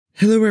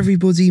Hello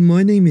everybody,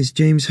 my name is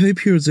James,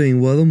 hope you're doing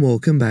well and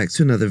welcome back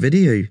to another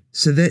video.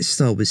 So let's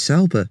start with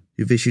Sauber,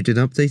 who've issued an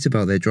update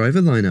about their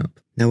driver lineup.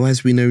 Now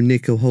as we know,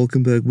 Nico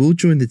Hülkenberg will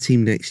join the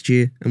team next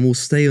year and will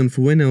stay on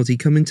for when Audi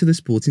come into the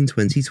sport in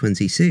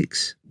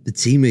 2026. The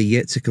team are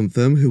yet to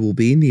confirm who will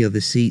be in the other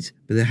seat,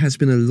 but there has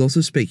been a lot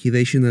of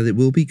speculation that it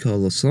will be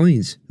Carlos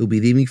Sainz, who'll be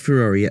leaving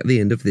Ferrari at the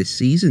end of this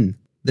season.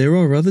 There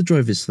are other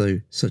drivers though,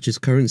 such as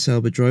current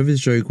Sauber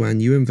drivers Zhou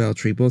Guanyu and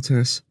Valtteri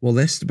Bottas, while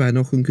Esteban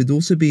Ocon could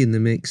also be in the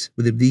mix,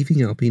 with him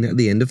leaving Alpine at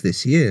the end of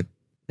this year.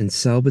 And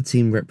Sauber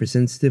team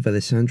representative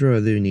Alessandro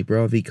Aluni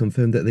Bravi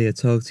confirmed that they are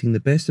targeting the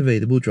best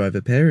available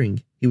driver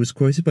pairing. He was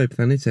quoted by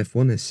Planet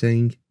F1 as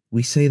saying,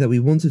 "We say that we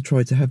want to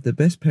try to have the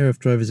best pair of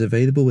drivers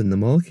available in the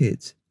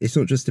market. It's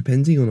not just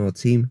depending on our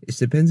team, it's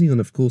depending on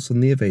of course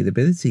on the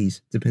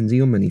availabilities,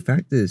 depending on many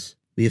factors.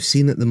 We have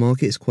seen that the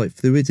market is quite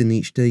fluid and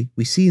each day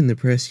we see in the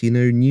press,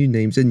 new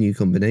names and new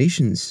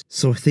combinations.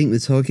 So I think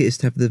the target is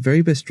to have the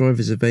very best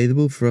drivers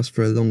available for us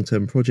for a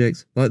long-term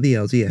project like the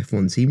Audi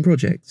F1 team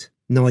project."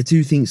 Now I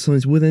do think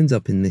Sainz will end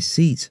up in this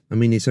seat. I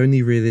mean, its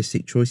only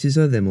realistic choices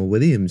are them or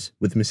Williams,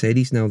 with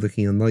Mercedes now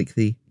looking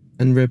unlikely,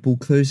 and Red Bull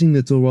closing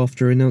the door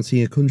after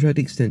announcing a contract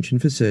extension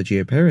for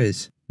Sergio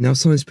Perez. Now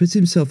Sainz put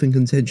himself in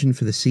contention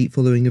for the seat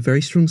following a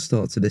very strong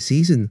start to the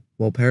season,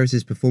 while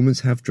Perez's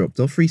performance have dropped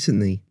off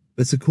recently.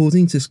 But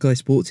according to Sky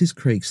Sports'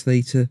 Craig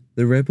Slater,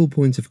 the Red Bull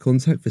point of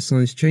contact for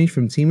Sainz changed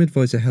from team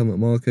advisor Helmut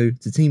Marko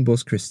to team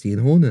boss Christian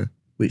Horner,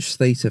 which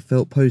Slater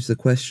felt posed the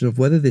question of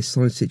whether this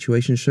Sainz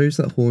situation shows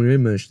that Horner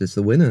emerged as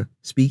the winner.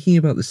 Speaking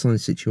about the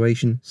Sainz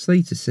situation,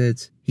 Slater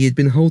said, "He had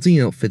been holding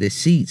out for this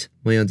seat.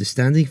 My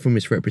understanding from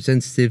his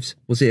representatives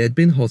was it had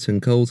been hot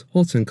and cold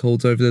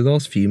over the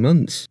last few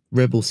months.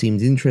 Red Bull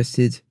seemed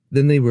interested,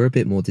 then they were a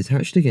bit more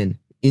detached again."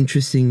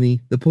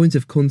 Interestingly, the point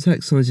of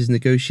contact Sainz's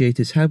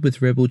negotiators had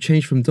with Red Bull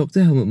changed from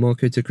Dr. Helmut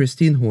Marko to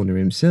Christian Horner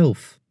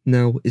himself.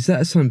 Now, is that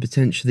a sign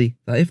potentially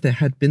that if there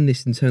had been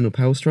this internal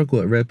power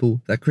struggle at Red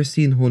Bull, that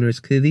Christian Horner has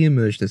clearly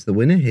emerged as the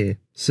winner here?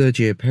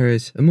 Sergio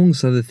Perez,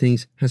 amongst other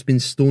things, has been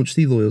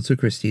staunchly loyal to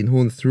Christian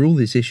Horner through all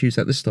these issues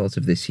at the start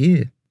of this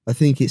year. I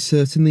think it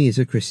certainly is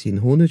a Christian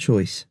Horner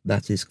choice,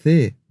 that is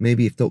clear.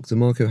 Maybe if Dr.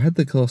 Marko had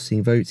the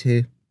casting vote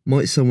here,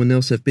 might someone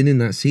else have been in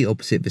that seat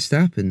opposite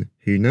Verstappen?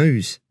 Who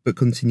knows? But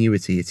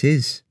continuity it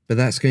is. But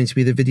that's going to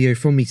be the video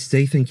from me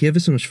today. Thank you ever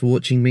so much for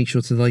watching. Make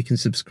sure to like and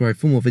subscribe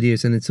for more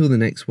videos, and until the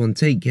next one,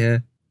 take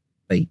care.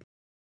 Bye.